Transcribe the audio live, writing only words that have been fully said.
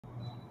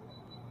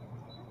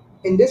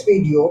In this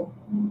video,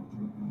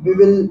 we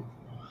will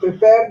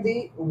prepare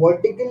the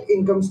vertical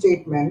income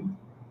statement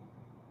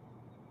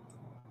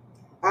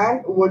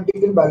and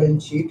vertical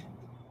balance sheet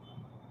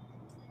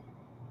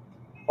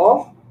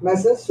of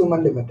Messrs.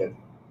 Suman Limited.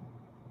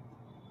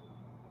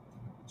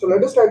 So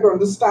let us try to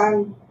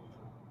understand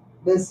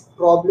this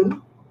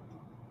problem.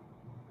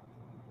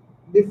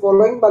 The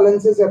following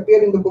balances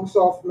appear in the books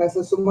of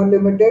Messrs. Suman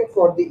Limited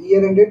for the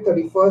year ended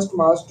 31st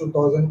March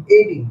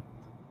 2018.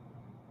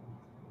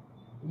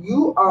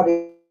 You are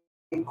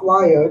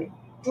required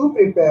to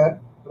prepare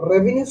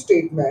revenue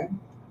statement,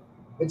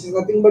 which is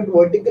nothing but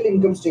vertical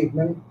income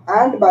statement,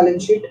 and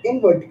balance sheet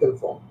in vertical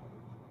form.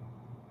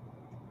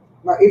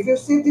 Now, if you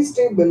see this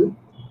table,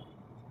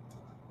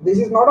 this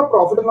is not a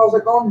profit and loss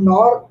account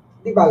nor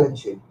the balance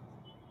sheet.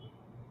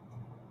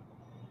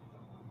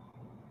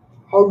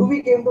 How do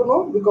we came to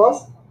know?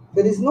 Because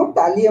there is no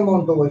tally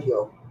amount over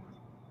here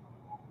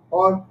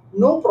or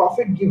no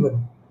profit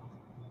given.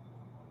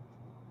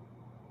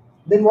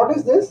 Then what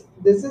is this?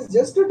 This is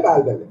just a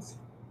trial balance.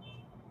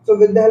 So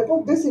with the help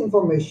of this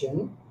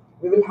information,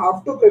 we will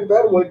have to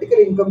prepare vertical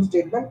income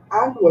statement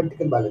and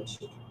vertical balance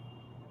sheet.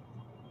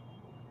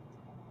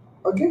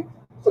 Okay,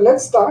 so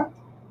let's start.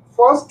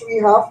 First, we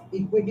have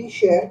equity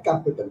share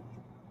capital.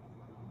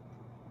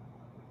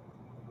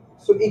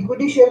 So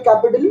equity share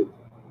capital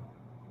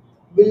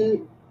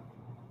will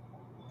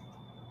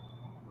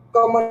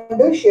come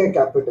under share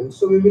capital.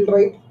 So we will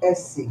write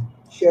SC,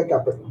 share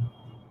capital.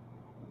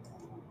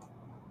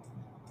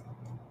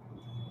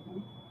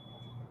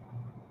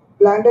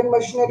 Plant and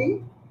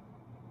machinery,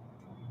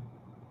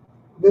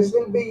 this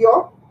will be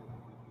your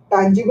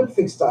tangible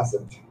fixed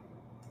asset.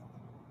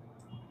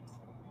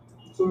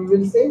 So we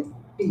will say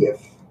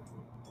TF.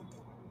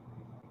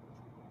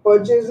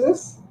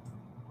 Purchases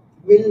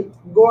will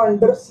go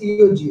under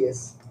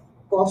COGS,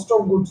 cost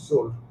of goods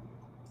sold.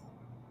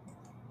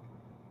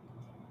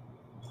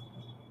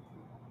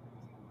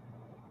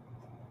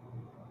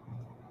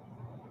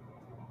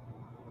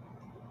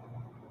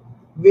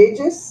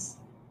 Wages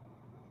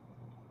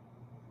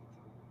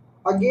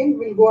again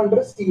will go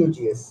under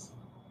COGS.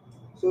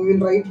 So we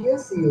will write here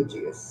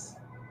COGS.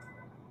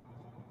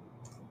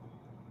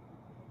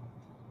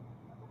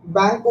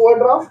 Bank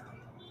overdraft,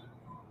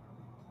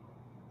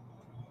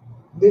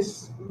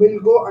 this will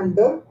go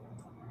under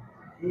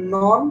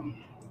non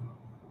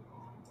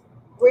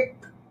quick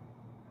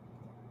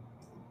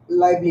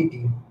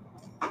liability.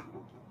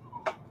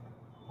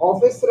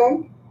 Office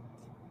rent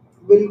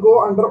will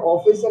go under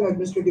office and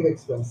administrative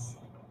expense.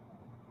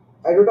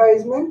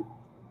 Advertisement,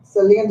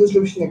 selling and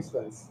distribution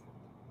expense.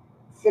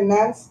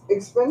 Finance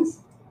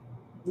expense,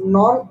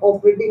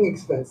 non-operating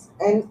expense,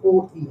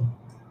 NOE.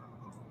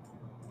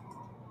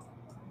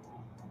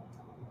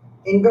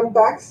 Income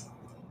tax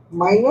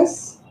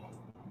minus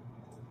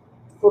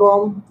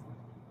from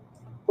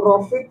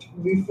profit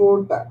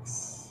before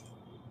tax.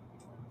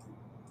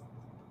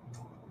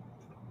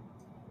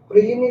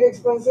 Preliminary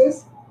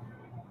expenses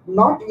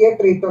not yet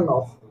written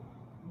off.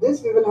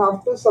 This we will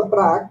have to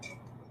subtract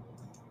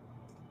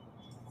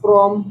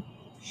from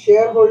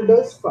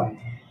shareholders fund.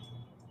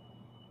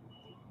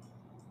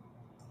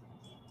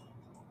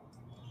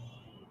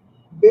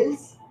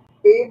 Bills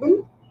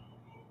payable,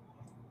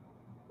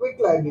 quick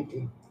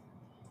liability.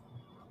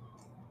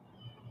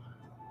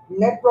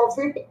 Net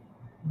profit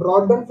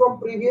brought down from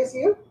previous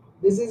year.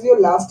 This is your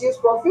last year's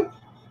profit,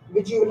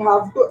 which you will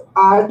have to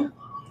add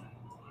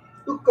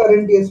to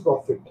current year's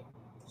profit.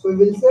 So we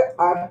will say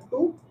add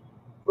to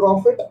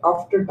profit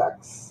after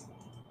tax.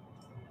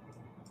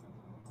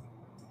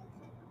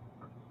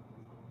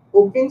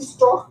 Opening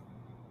stock,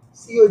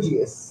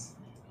 COGS.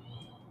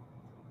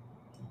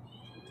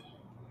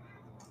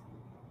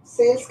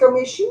 Sales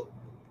commission,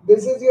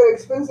 this is your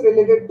expense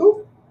related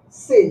to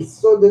sales.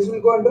 So this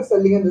will go under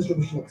selling and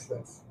distribution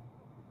expense.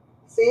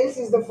 Sales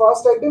is the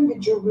first item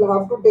which you will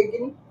have to take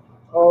in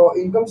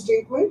income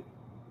statement.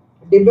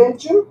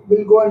 Debenture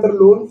will go under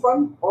loan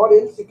fund, or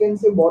else you can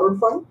say borrowed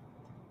fund.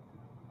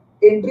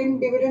 Interim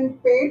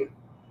dividend paid,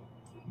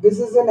 this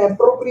is an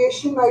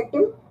appropriation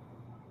item.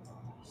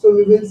 So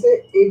we will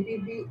say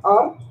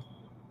APPR,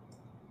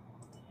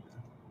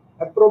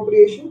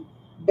 appropriation.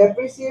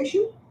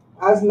 Depreciation,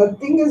 as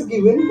nothing is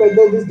given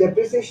whether this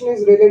depreciation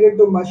is related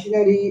to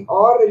machinery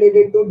or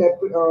related to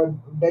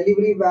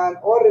delivery van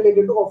or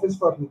related to office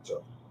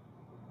furniture.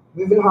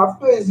 We will have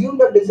to assume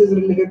that this is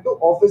related to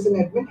office and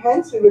admin,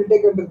 hence we will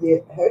take under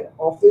the head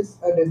office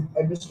and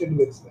administrative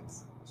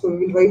expense. So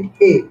we will write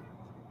A.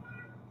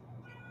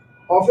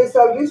 Office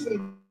salaries will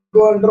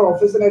go under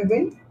office and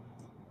admin.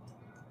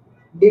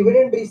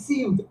 Dividend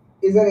received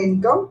is an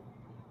income.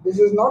 This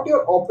is not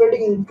your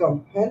operating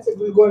income, hence it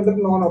will go under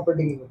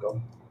non-operating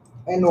income.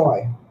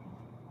 NOI.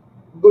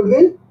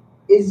 Goodwill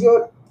is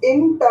your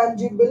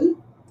intangible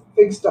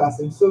fixed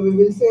asset. So we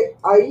will say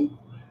IFA.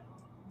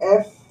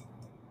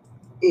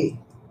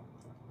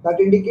 That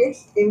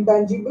indicates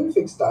intangible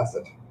fixed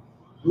asset.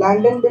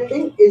 Land and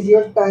building is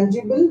your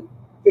tangible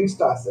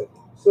fixed asset.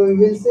 So we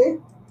will say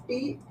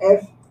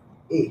TFA.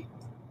 We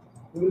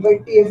will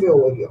write TFA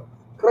over here.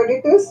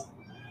 Creditors,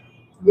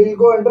 will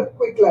go under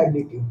quick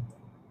liability.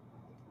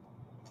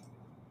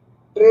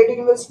 Trade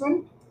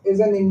investment is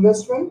an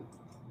investment,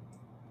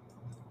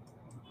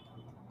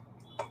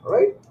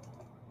 right?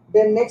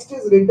 Then next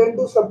is return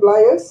to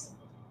suppliers.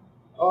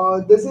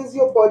 This is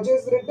your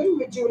purchase return,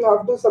 which you will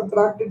have to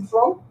subtract it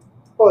from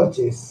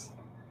purchase.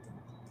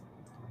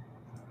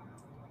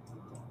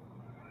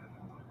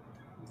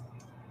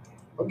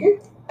 Okay,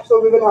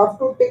 so we will have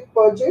to take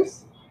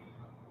purchase.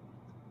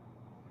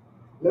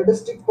 Let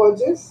us take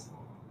purchase.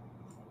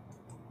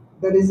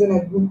 There is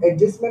an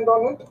adjustment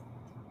on it.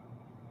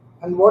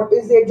 And what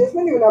is the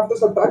adjustment? You will have to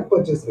subtract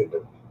purchase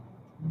return.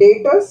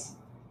 Debtors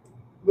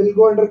will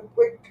go under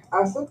quick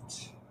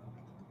asset.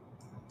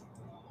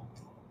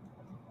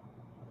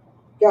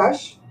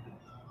 Cash,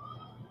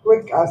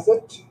 quick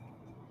asset.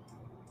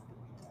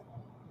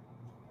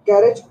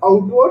 Carriage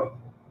outward.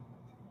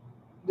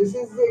 This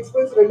is the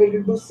expense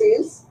related to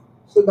sales.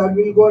 So that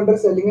will go under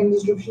selling and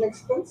distribution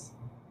expense.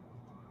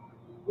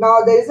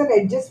 Now there is an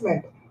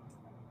adjustment.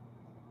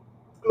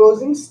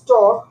 Closing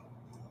stock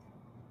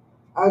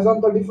as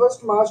on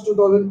 31st March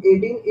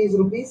 2018 is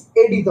rupees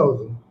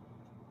 80,000.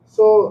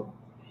 So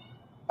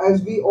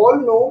as we all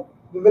know,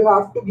 we will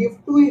have to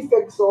give two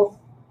effects of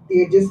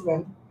the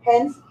adjustment.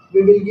 Hence,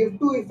 we will give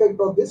two effects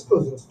of this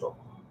closing stock.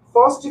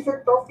 First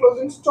effect of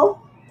closing stock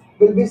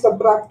will be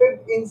subtracted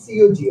in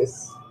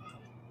COGS.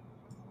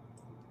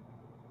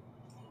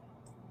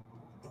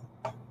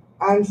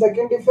 And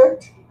second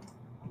effect,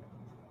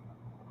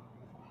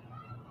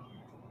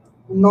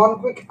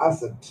 non-quick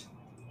asset.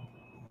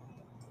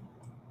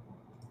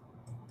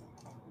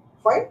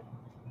 Fine.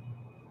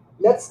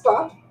 Let's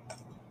start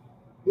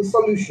the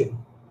solution.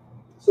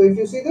 So if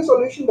you see the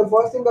solution, the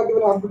first thing that you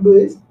will have to do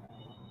is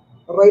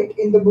write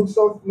in the books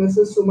of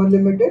Mrs. Suman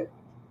Limited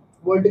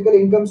vertical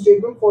income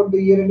statement for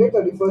the year ended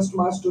 31st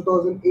March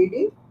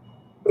 2018.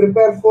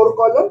 Prepare 4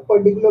 column,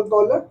 particular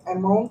column,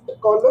 amount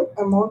column,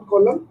 amount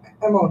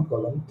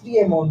column, 3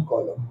 amount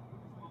column.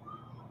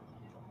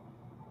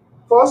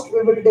 First,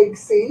 we will take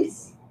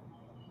sales.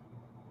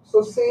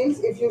 So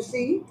sales, if you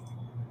see,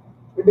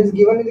 it is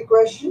given in the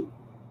question.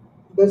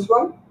 This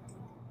one,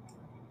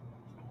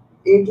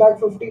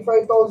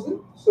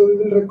 8,55,000. So we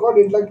will record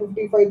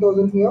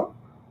 8,55,000 here.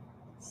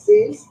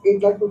 Sales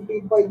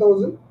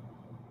 8,55,000.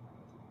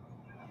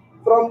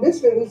 From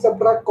this, we will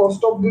subtract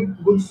cost of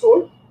goods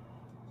sold.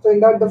 So in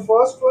that, the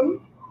first one,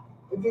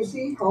 if you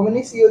see how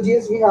many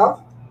COGS we have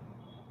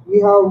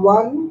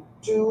 1,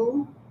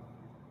 2,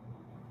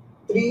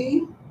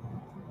 3,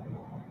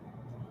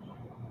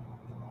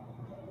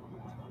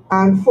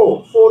 and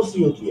 4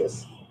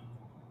 COGS.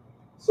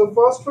 So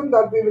first one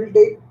that we will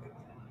take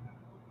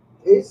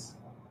is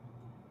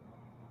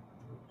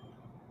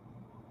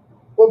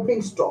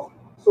opening stock.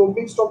 So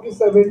opening stock is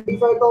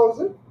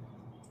 75,000.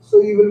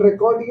 So you will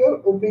record here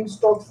opening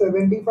stock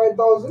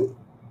 75,000.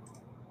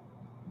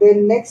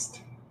 Then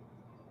next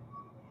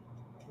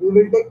we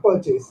will take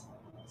purchase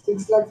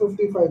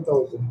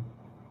 6,55,000.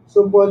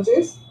 So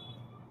purchase.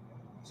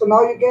 So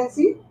now you can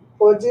see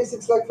purchase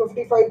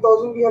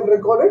 6,55,000 we have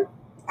recorded,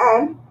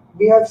 and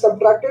we have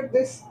subtracted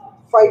this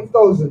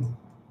 5,000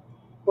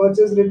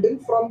 purchase written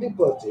from the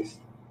purchase.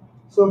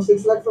 So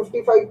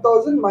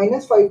 6,55,000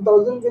 minus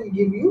 5,000 will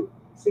give you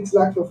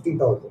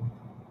 6,50,000.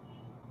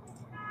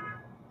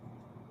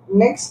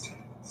 Next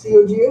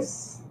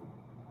COGS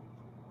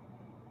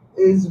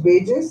is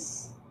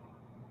wages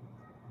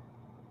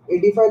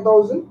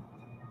 85,000.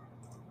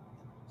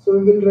 So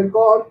we will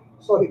record,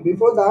 sorry,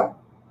 before that,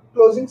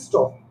 closing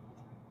stock.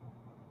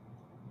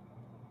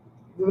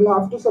 We will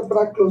have to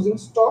subtract closing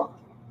stock,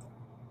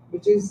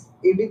 which is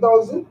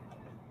 80,000.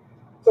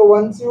 So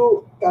once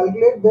you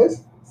calculate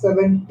this,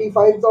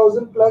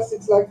 75,000 plus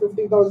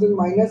 6,50,000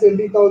 minus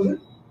 80,000,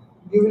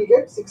 you will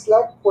get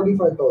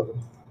 6,45,000.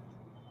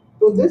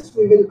 To this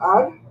we will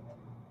add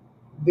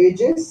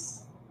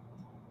wages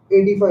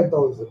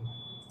 85,000.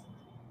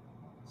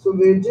 So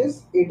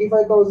wages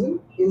 85,000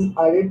 is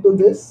added to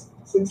this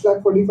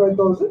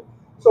 6,45,000.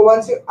 So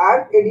once you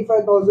add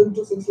 85,000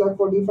 to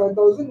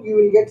 6,45,000, you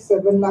will get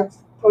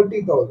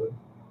 7,30,000.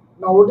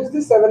 Now what is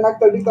this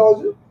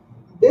 7,30,000?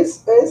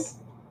 This is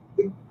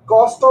the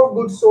cost of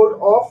goods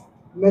sold of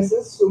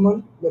Mrs.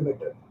 Suman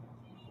Limited.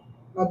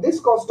 Now this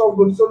cost of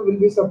goods sold will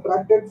be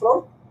subtracted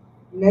from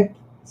net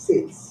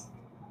sales.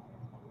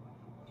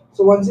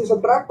 So once you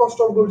subtract cost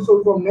of goods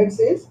sold from net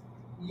sales,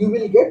 you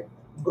will get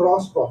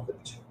gross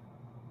profit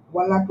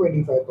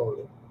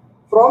 1,25,000.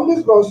 From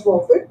this gross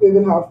profit, we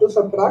will have to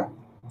subtract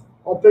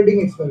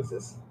operating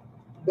expenses.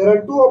 There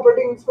are two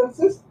operating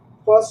expenses.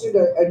 First is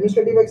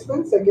administrative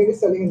expense, second is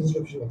selling and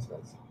distribution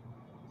expense.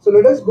 So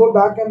let us go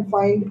back and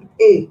find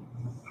A.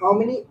 How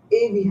many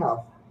A we have?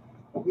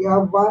 We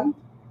have 1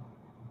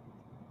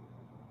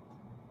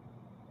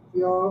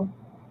 here,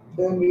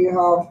 then we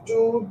have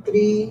 2,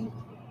 3,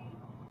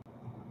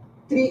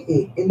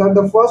 3A. In that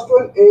the first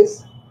one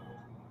is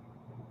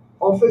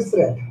office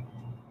rent,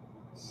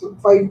 so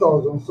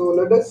 5,000. So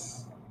let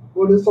us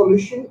go to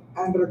solution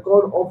and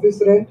record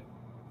office rent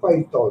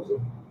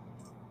 5,000.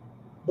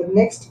 The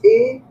next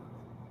A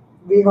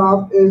we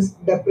have is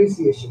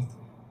depreciation.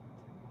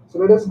 So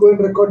let us go and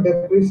record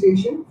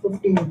depreciation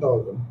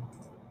 15,000.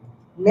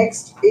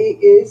 Next A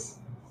is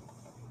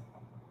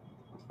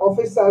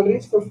office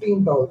salaries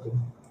 15,000.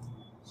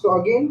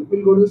 So again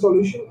we'll go to the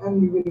solution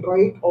and we will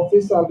write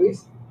office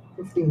salaries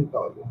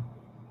 15,000.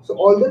 So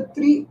all the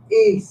three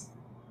A's,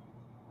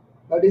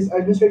 that is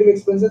administrative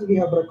expenses, we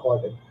have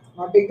recorded.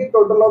 Now take the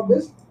total of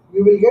this,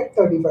 you will get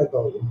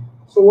 35,000.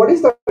 So what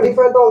is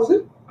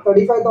 35,000?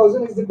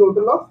 35,000 is the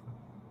total of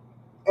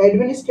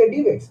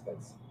administrative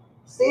expense.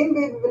 Same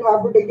way we will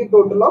have to take the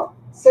total of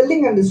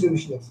selling and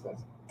distribution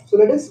expense. So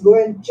let us go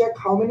and check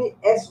how many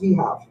S we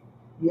have.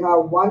 We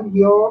have one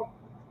here,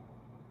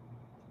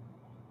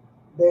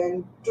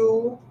 then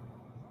two,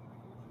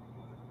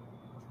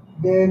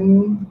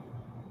 then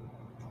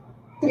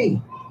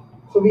three.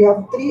 So we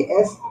have three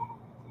S,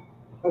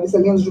 that is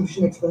selling and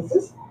distribution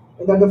expenses.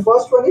 And then the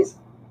first one is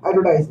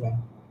advertisement.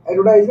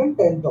 Advertisement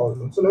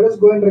 10,000. So let us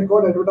go and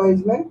record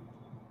advertisement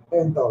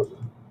 10,000.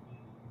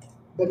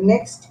 The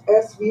next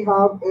S we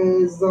have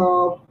is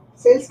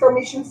sales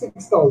commission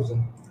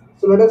 6,000.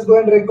 So let us go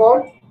and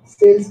record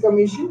sales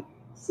commission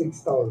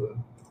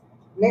 6,000.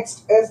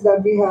 Next S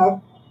that we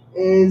have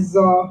is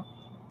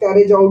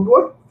carriage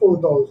outward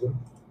 4,000.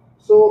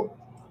 So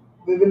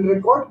we will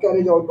record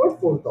carriage outward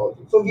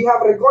 4,000. So we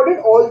have recorded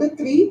all the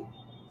three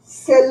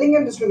selling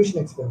and distribution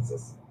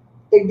expenses.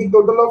 Take the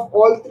total of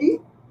all three,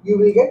 you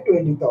will get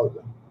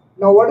 20,000.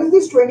 Now what is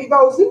this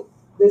 20,000?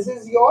 This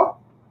is your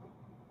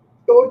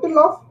total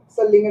of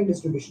selling and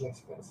distribution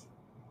expense.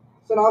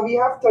 So now we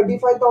have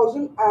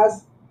 35,000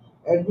 as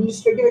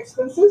administrative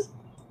expenses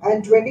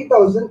and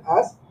 20,000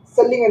 as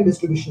selling and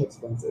distribution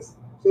expenses.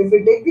 So if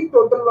we take the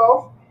total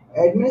of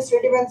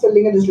administrative and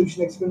selling and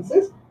distribution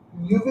expenses,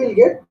 you will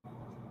get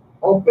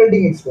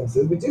operating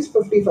expenses, which is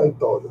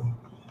 55,000.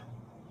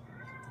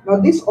 Now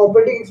these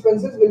operating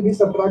expenses will be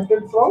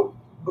subtracted from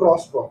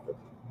gross profit.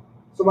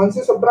 So once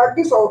you subtract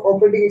this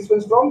operating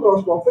expense from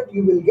gross profit,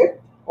 you will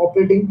get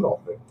operating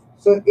profit.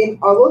 So in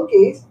our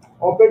case,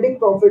 operating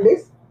profit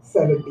is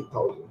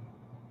 70,000.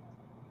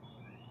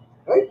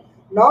 Right?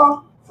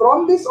 Now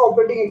from this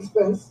operating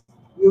expense,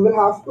 you will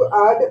have to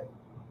add,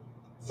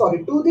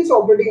 to this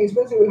operating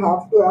expense, you will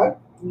have to add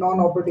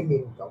non-operating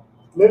income.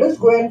 Let us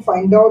go and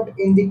find out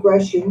in the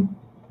question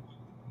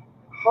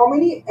how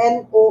many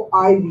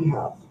NOI we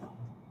have.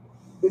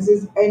 This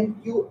is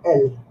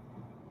NQL,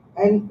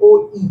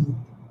 NOE,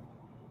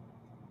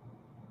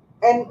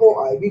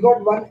 NOI. We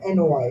got one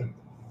NOI,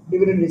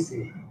 dividend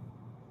received.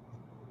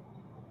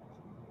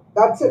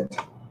 That's it.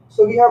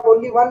 So we have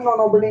only one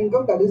non-operating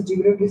income, that is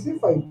dividend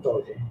received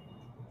 5,000.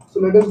 So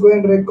let us go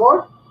and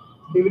record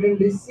dividend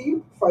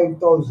received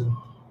 5,000.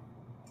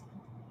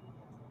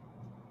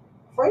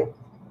 Fine.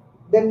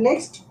 Then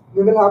next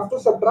we will have to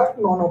subtract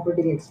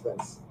non-operating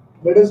expense.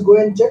 Let us go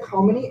and check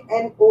how many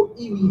NOE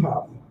we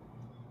have.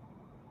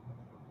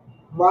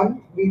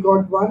 One, we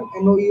got one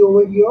NOE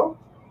over here.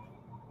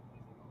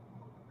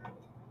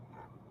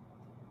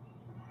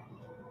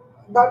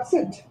 That's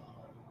it.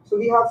 So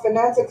we have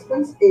finance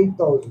expense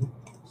 8,000.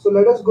 So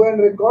let us go and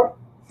record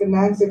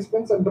finance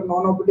expense under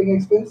non-operating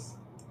expense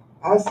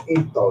as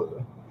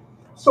 8,000.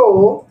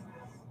 So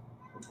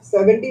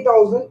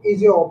 70,000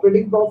 is your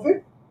operating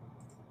profit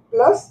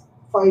plus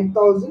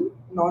 5,000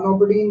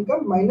 non-operating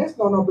income minus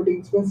non-operating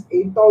expense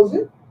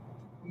 8,000.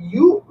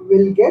 You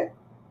will get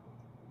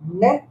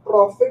net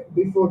profit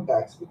before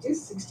tax, which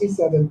is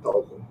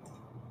 67,000.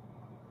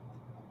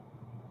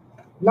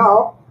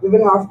 Now we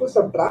will have to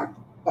subtract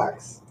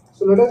tax.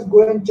 So let us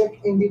go and check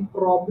in the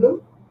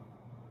problem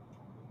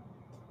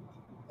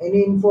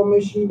any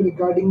information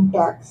regarding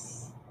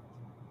tax.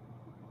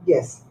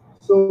 Yes,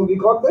 so we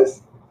got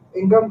this.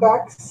 Income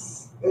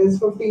tax is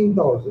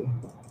 15,000.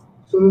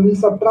 So we will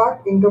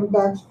subtract income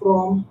tax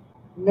from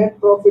net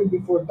profit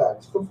before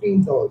tax,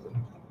 15,000.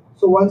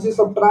 So once you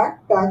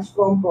subtract tax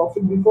from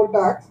profit before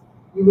tax,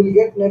 you will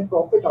get net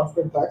profit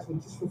after tax,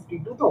 which is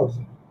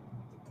 52,000.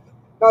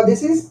 Now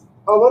this is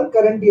our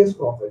current year's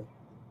profit,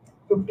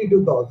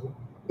 52,000.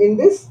 In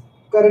this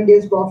current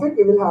year's profit,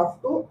 we will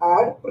have to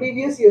add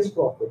previous year's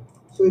profit.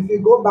 So if you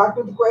go back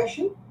to the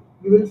question,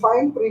 you will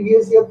find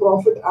previous year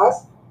profit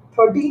as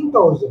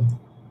 13,000.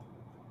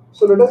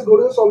 So let us go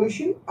to the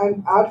solution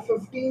and add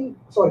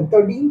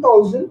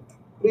 13,000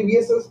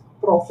 previous year's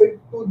profit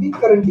to the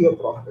current year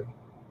profit.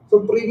 So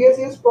previous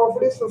year's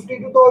profit is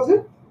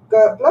 52,000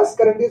 plus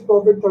current year's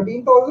profit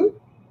 13,000.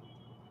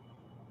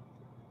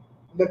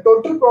 The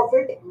total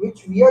profit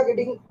which we are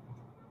getting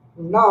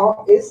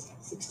now is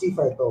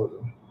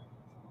 65,000.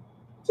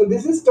 So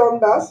this is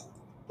termed as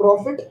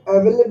profit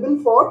available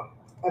for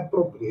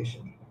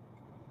appropriation.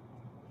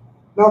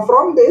 Now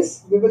from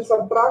this, we will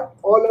subtract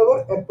all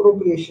our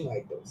appropriation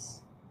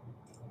items.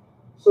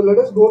 So let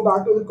us go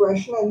back to the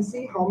question and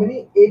see how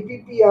many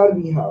APPR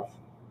we have.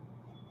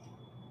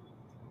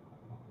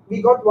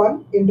 We got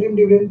one interim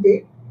dividend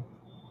paid.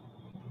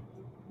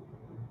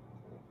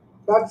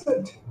 That's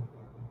it.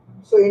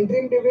 So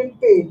interim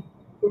dividend paid,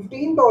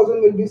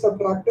 15,000 will be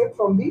subtracted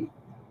from the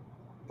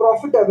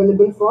profit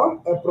available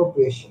for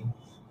appropriation.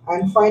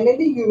 And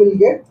finally, you will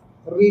get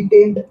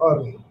retained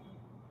earning.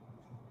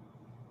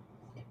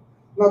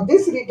 Now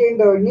this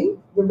retained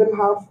earning we will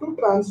have to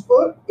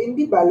transfer in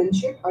the balance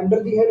sheet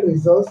under the head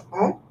reserves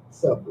and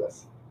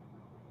surplus.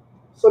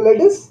 So let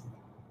us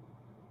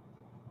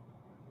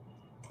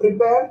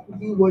prepare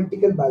the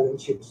vertical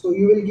balance sheet. So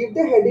you will give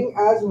the heading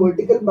as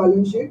vertical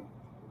balance sheet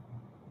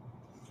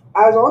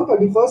as on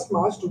 31st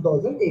March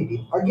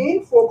 2018.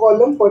 Again 4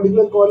 column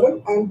particular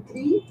column and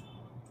 3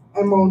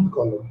 amount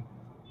column.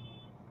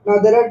 Now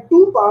there are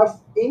two parts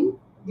in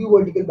the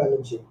vertical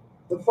balance sheet.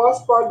 The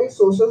first part is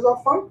sources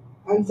of fund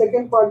and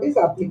second part is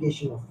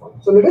application of fund.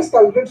 So let us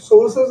calculate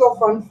sources of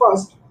fund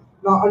first.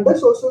 Now under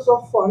sources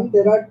of fund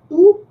there are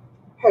two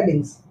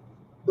headings.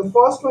 The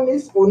first one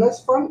is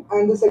owner's fund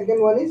and the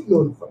second one is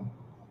loan fund.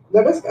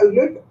 Let us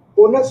calculate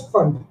owner's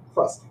fund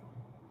first.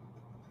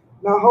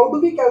 Now how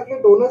do we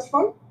calculate owner's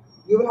fund?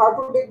 You will have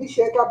to take the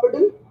share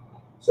capital.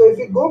 So if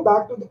we go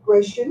back to the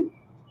question,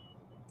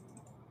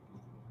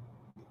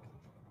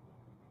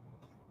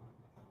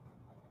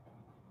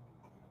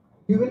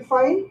 you will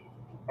find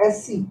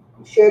SC,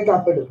 share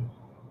capital,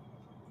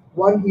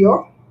 one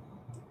here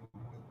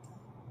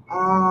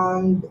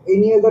and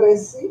any other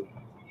SC?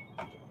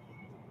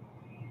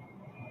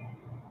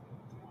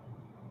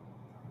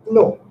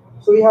 No.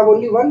 So we have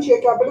only one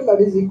share capital, that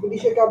is equity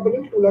share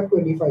capital,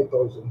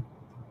 2,25,000.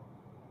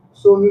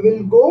 So we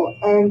will go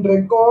and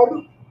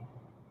record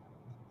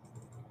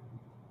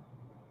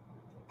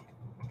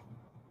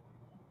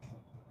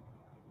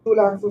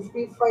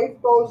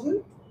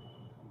 2,55,000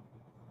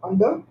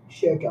 under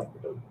share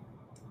capital.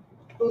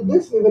 To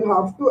this we will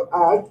have to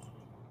add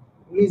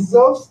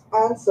reserves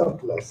and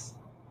surplus.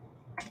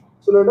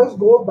 So let us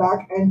go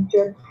back and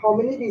check how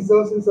many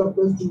reserves and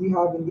surplus do we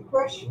have in the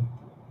question.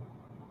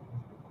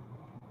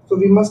 So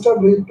we must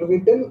have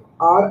written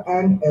R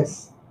and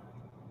S,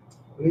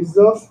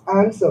 reserves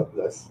and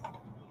surplus.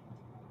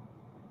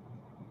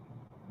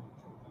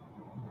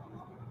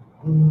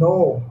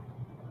 No,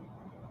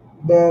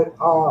 there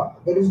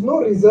is no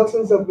reserves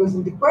and surplus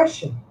in the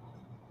question.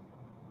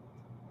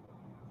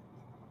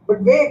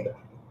 But wait,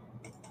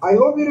 I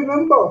hope you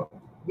remember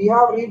we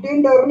have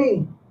retained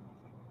earning.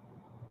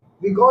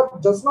 We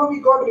got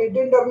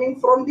retained earning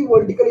from the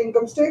vertical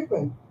income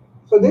statement.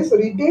 So this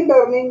retained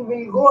earning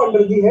will go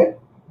under the head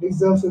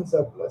reserves and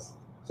surplus.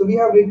 So we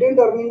have retained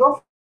earning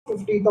of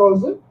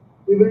 50,000.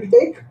 We will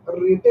take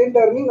retained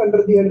earning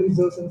under the head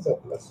reserves and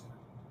surplus.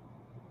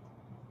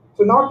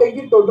 So now take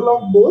the total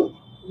of both.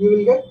 You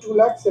will get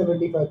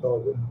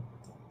 2,75,000.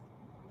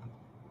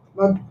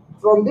 Now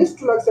from this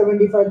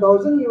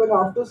 2,75,000, you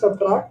will have to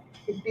subtract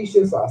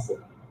fictitious asset.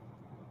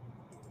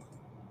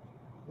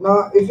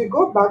 Now if you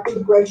go back to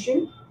the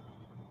question,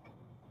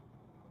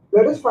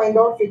 let us find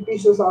out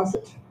fictitious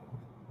asset.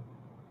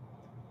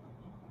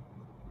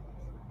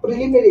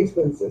 Preliminary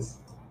expenses.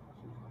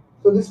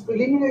 So this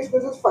preliminary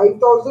expenses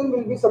 5,000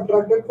 will be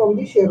subtracted from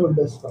the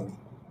shareholders fund.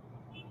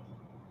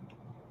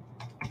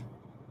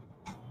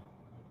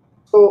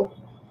 So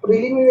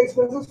preliminary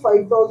expenses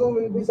 5,000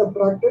 will be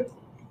subtracted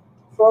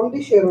from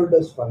the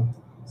shareholders fund.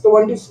 So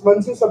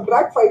once you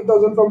subtract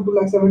 5,000 from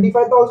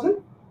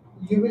 2,75,000,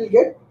 you will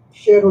get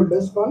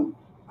shareholders fund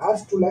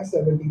as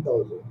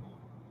 2,70,000.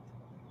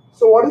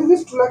 So what is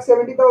this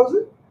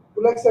 2,70,000?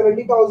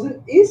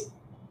 2,70,000 is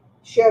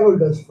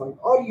shareholders fund,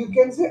 or you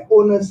can say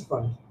owners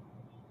fund,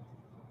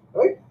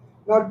 right?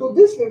 Now to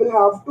this we will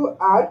have to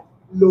add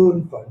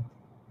loan fund.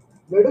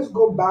 Let us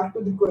go back to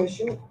the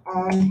question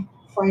and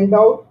find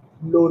out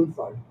loan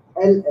fund,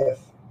 LF.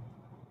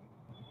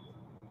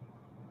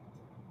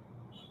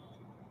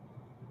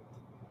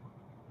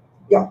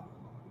 Yeah.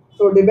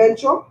 So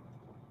debenture,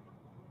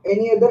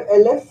 any other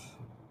LF?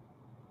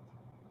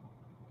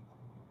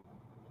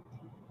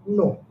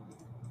 No.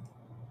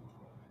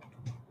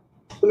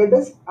 So let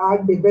us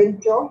add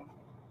debenture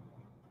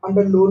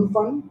under loan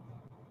fund.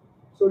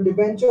 So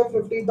debenture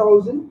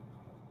 50,000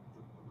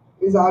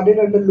 is added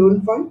under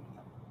loan fund.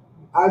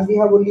 As we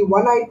have only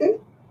one item,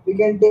 we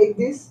can take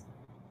this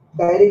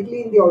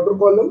directly in the outer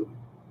column.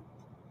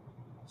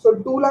 So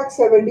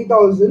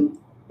 2,70,000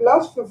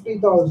 plus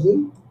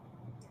 50,000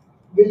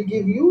 will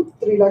give you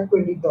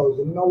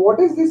 3,20,000. Now what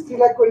is this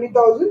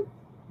 3,20,000?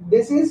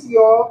 This is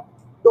your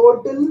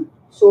total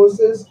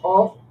sources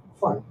of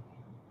fund.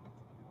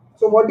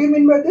 So what do you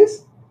mean by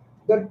this?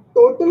 The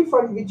total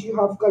fund which you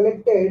have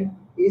collected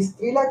is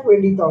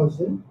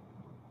 3,20,000.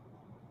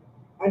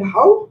 And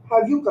how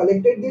have you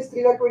collected this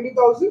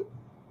 3,20,000?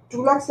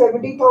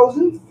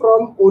 2,70,000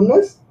 from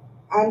owners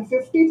and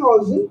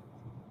 50,000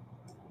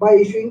 by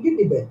issuing the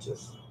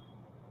debentures.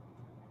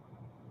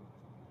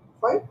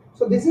 Fine.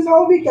 So this is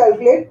how we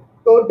calculate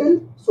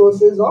total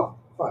sources of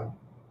fund.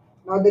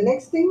 Now the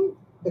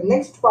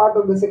next part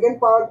or the second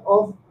part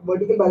of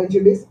vertical balance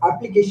sheet is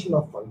application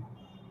of fund.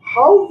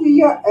 How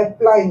we are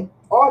applying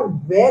or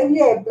where we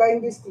are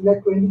applying this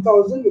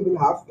 20,000 we will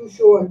have to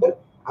show under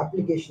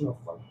application of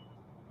fund.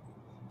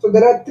 So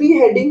there are three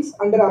headings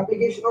under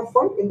application of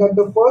fund. In that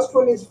the first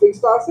one is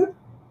fixed asset,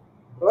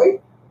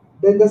 right?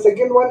 Then the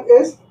second one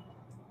is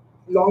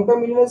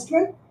long-term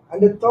investment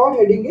and the third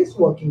heading is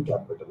working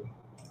capital.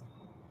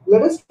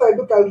 Let us try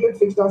to calculate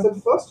fixed asset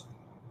first.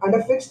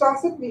 Under fixed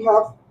asset, we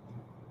have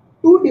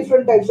two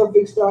different types of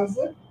fixed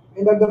asset,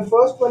 and the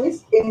first one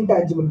is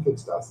intangible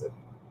fixed asset.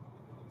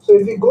 So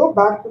if we go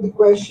back to the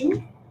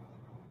question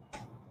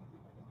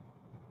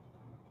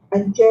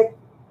and check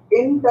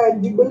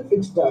intangible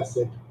fixed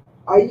asset,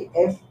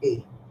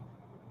 IFA,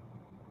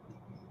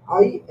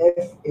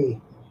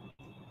 IFA.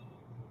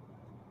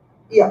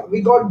 Yeah,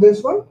 we got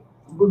this one,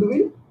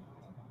 goodwill.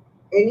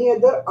 Any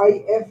other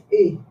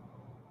IFA?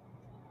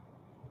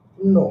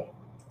 No.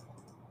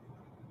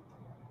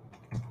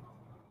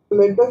 So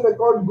let us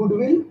record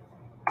goodwill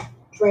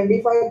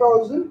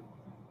 25,000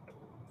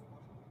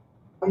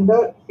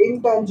 under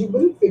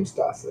intangible fixed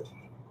asset.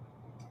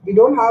 We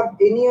don't have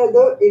any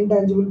other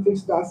intangible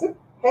fixed asset,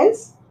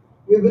 hence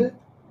we will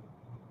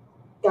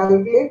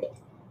calculate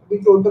the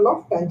total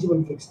of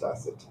tangible fixed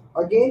asset.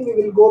 Again, we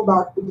will go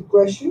back to the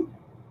question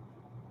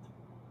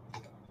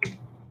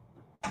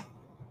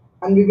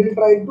and we will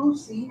try to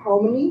see how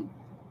many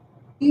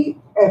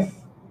TFA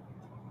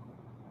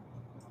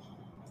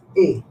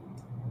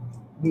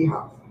we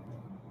have.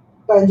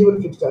 Tangible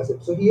fixed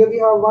asset. So here we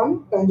have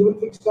one tangible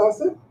fixed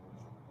asset,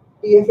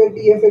 TFA,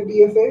 TFA,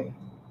 TFA,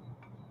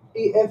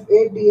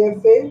 TFA,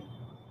 TFA,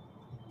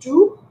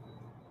 2.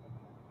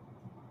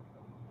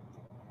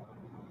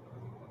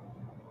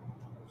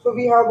 So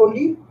we have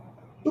only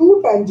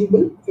two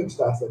tangible fixed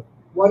assets.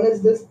 One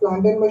is this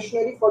plant and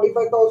machinery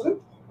 45,000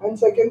 and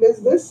second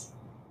is this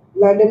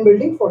land and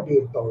building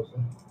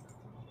 48,000.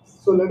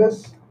 So let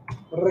us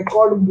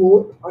record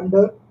both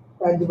under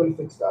tangible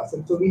fixed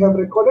assets. So we have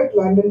recorded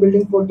land and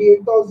building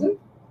 48,000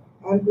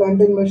 and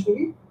plant and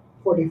machinery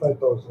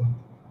 45,000.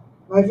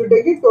 Now if you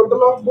take a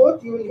total of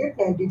both, you will get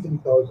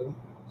 93,000.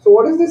 So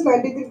what is this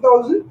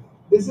 93,000?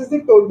 This is the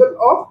total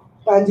of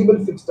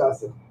tangible fixed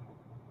asset.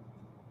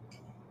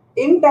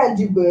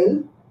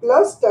 Intangible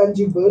plus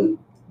tangible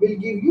will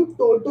give you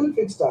total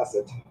fixed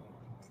asset.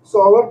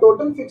 So our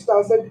total fixed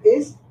asset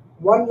is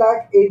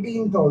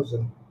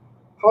 1,18,000.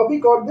 How we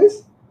got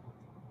this?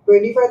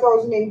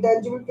 25,000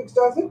 intangible fixed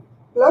asset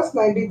plus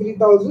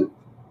 93,000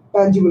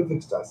 tangible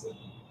fixed asset.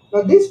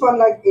 Now this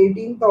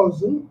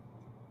 1,18,000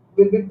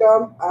 will be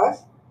termed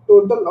as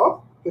total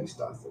of fixed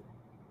asset.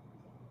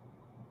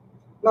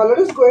 Now let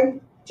us go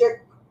and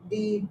check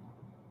the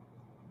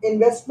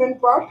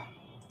investment part.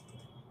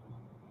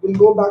 We'll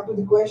go back to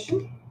the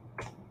question.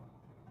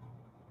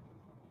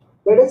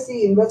 Let us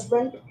see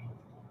investment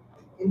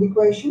in the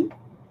question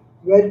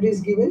where it is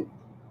given.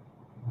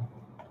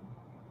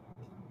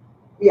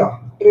 Yeah,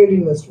 trade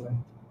investment.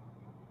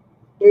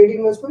 Trade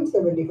investment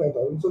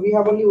 75,000. So we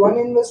have only one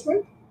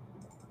investment.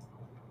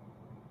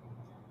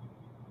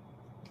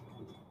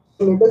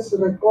 So let us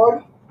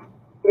record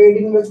trade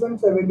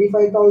investment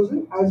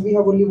 75,000. As we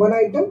have only one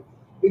item,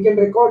 we can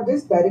record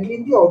this directly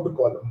in the outer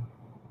column.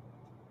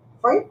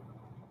 Fine.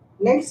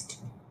 Next,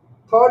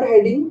 third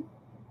heading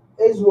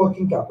is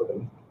working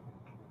capital.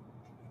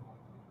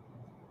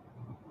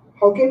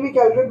 How can we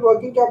calculate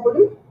working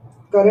capital?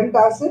 Current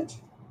asset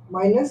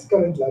minus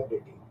current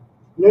liability.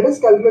 Let us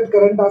calculate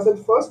current asset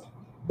first.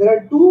 There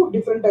are two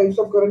different types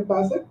of current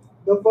asset.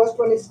 The first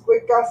one is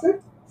quick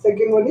asset,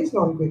 second one is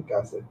non-quick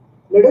asset.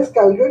 Let us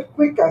calculate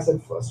quick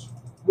asset first.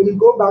 We'll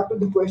go back to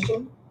the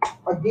question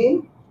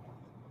again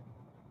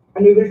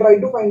and we will try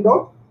to find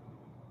out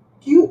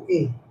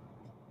QA.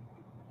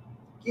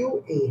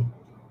 QA.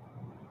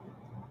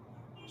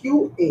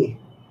 QA.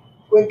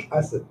 Quick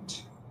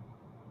asset.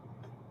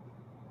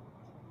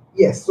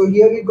 Yes, so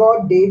here we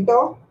got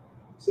data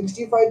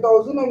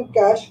 65,000 and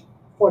cash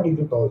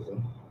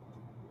 42,000.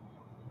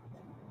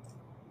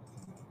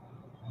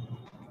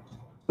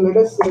 So let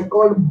us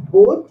record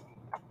both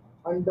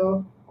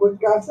under quick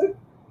asset.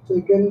 So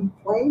you can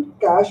find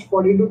cash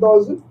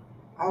 42,000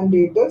 and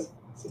data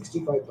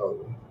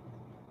 65,000.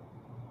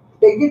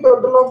 Take the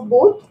total of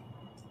both,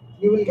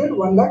 you will get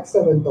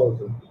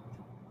 1,07,000.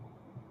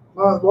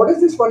 Now what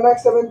is this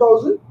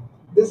 1,07,000?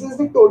 This is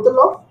the total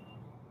of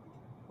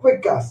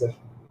quick asset.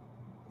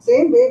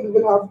 Same way we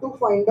will have to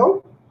find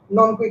out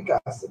non-quick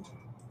asset.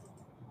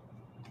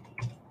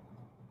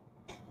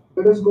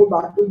 Let us go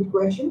back to the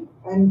question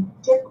and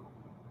check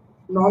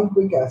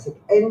non-quick asset,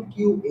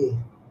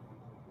 NQA.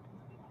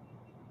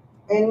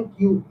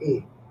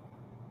 NQA.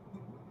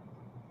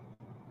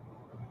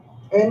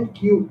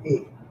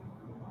 NQA.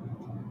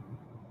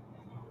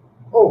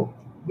 Oh,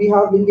 we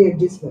have in the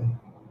adjustment,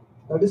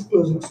 that is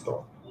closing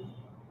stock.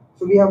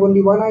 So we have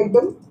only one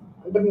item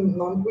under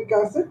non-quick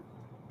asset,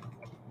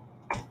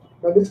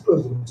 that is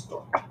closing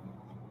stock.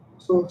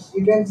 So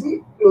you can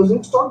see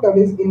closing stock, that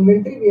is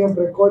inventory, we have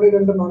recorded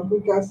under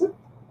non-quick asset.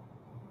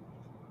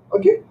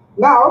 Okay,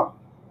 now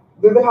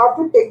we will have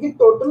to take the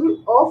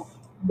total of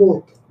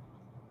both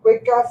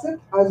quick asset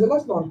as well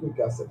as non-quick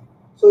asset.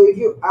 So if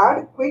you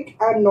add quick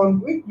and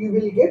non-quick, you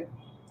will get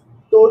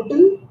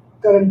total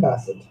current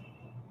asset.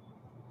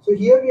 So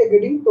here we are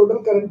getting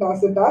total current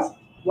asset as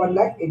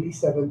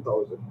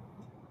 1,87,000.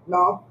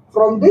 Now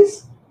from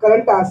this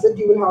current asset,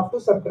 you will have to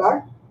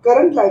subtract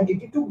current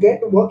liability to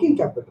get working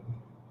capital.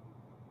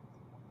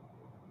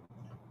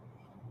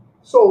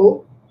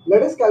 So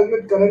let us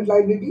calculate current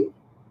liability.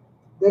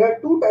 There are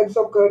two types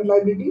of current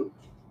liability.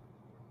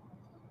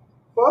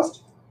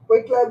 First,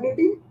 quick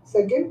liability.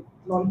 Second,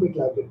 non-quick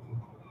liability.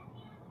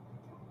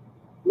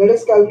 Let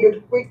us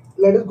calculate quick.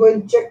 Let us go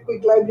and check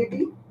quick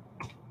liability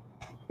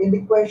in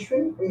the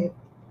question.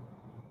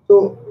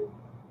 So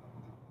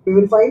we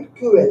will find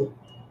QL,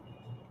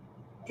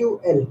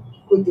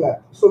 quick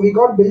lab. So we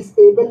got bills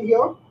payable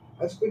here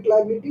as quick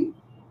liability.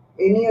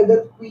 Any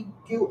other quick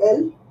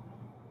QL?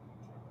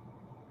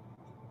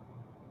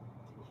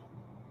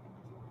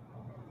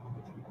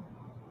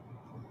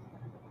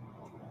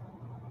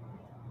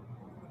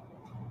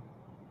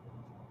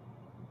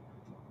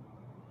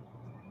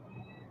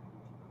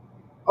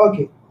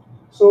 Okay.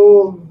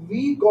 So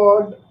we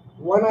got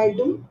one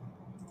item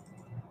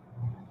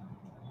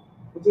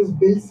which is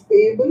bills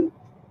payable.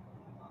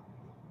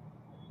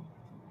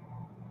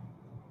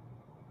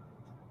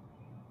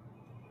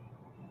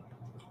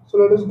 So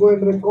let us go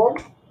and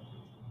record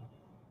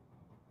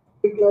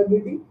quick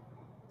liability.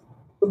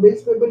 So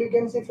bills payable you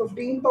can say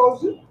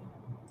 15,000.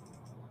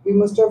 We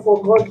must have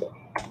forgot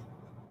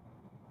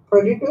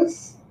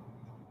creditors.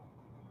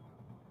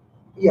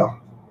 Yeah,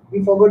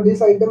 we forgot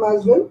this item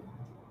as well.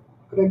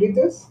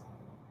 Creditors.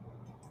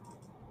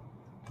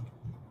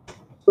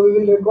 So we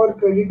will record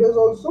creditors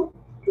also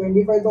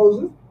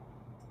 25,000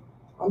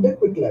 under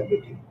quick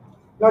liability.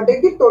 Now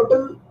take the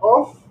total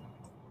of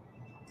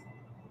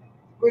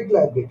quick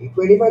liability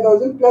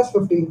 25,000 plus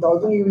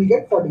 15,000, you will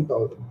get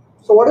 40,000.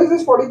 So what is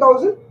this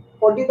 40,000?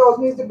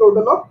 40,000 is the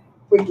total of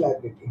quick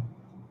liability.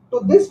 To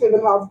this we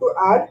will have to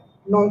add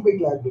non-quick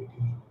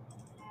liability.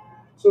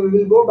 So we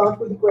will go back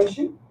to the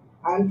question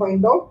and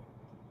find out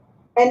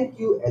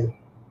NQL.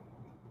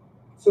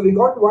 So we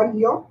got one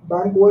here,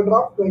 bank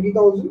overdraft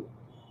 20,000.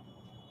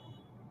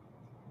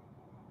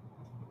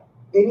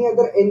 Any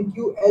other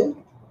NQL?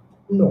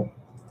 No.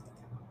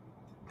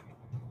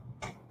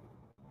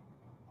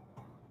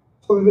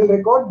 So we will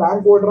record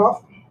bank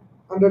overdraft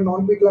under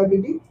non-quick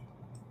liability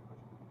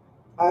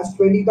as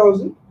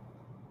 20,000.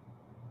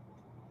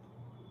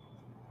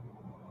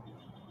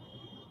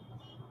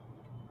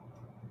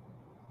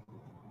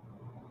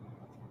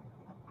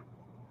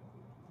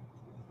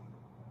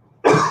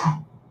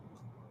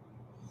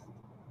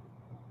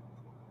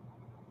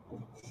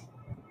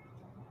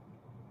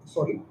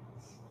 Sorry.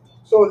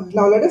 So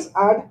now let us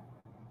add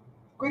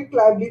quick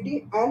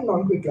liability and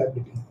non-quick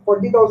liability.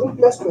 40,000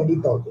 plus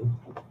 20,000.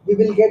 We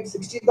will get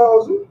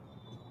 60,000.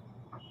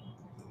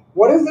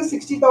 What is the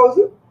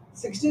 60,000?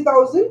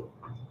 60,000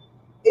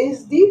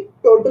 is the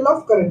total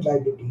of current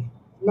liability.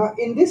 Now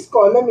in this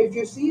column, if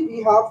you see,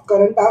 we have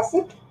current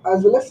asset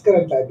as well as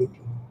current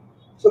liability.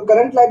 So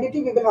current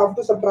liability we will have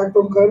to subtract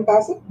from current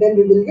asset, then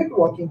we will get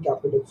working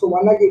capital. So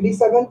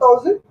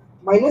 1,87,000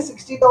 minus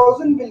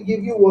 60,000 will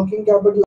give you working capital